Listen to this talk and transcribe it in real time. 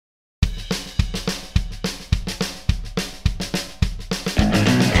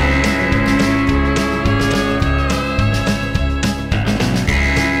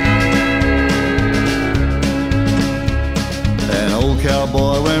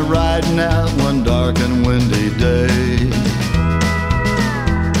out one dark and windy day.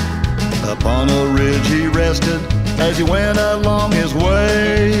 Upon a ridge he rested as he went along his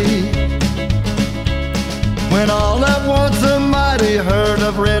way, when all at once a mighty herd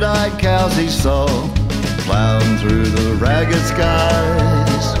of red-eyed cows he saw, plowing through the ragged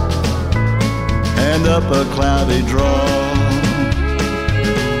skies and up a cloudy draw.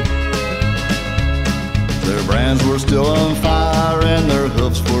 Their brands were still on fire and their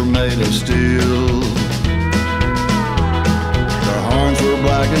hoofs were made of steel. Their horns were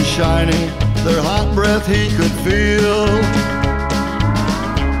black and shiny, their hot breath he could feel.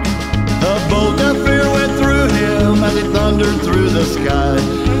 A bolt of fear went through him as he thundered through the sky,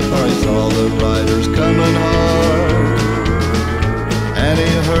 for he saw the riders coming hard, and he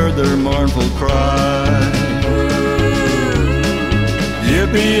heard their mournful cry.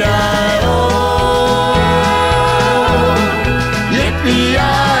 Yippee-yi-oh,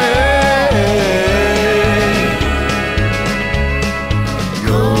 yippee-yi-ay,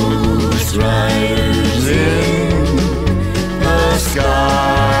 ghost riders in the sky.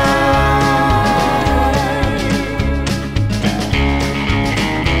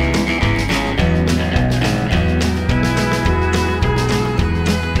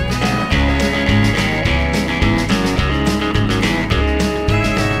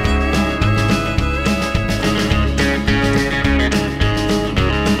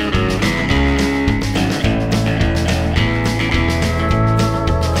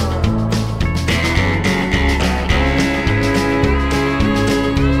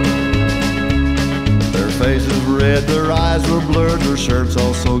 Faces red, their eyes were blurred, their shirts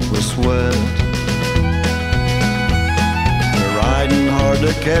all soaked with sweat. They're riding hard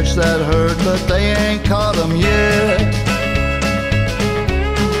to catch that herd, but they ain't caught 'em yet.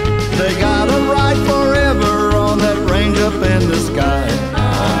 They gotta ride forever on that range up in the sky,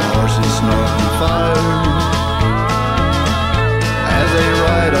 on horses snorting fire, as they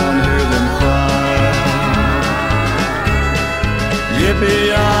ride on, hear them cry.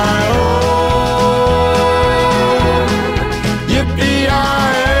 Yippee-yi-oh,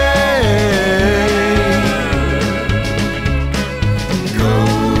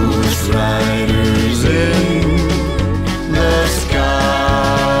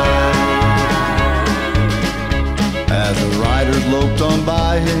 loped on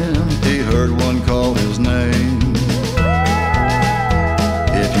by him, he heard one call his name.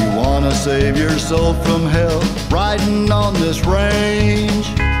 If you want to save your soul from hell riding on this range,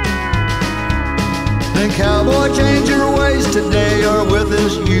 then cowboy, change your ways today, or with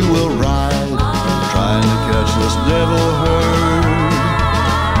us you will ride, trying to catch this devil herd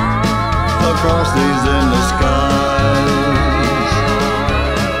across these endless skies.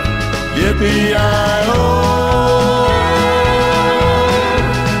 Yippee-yi-oh,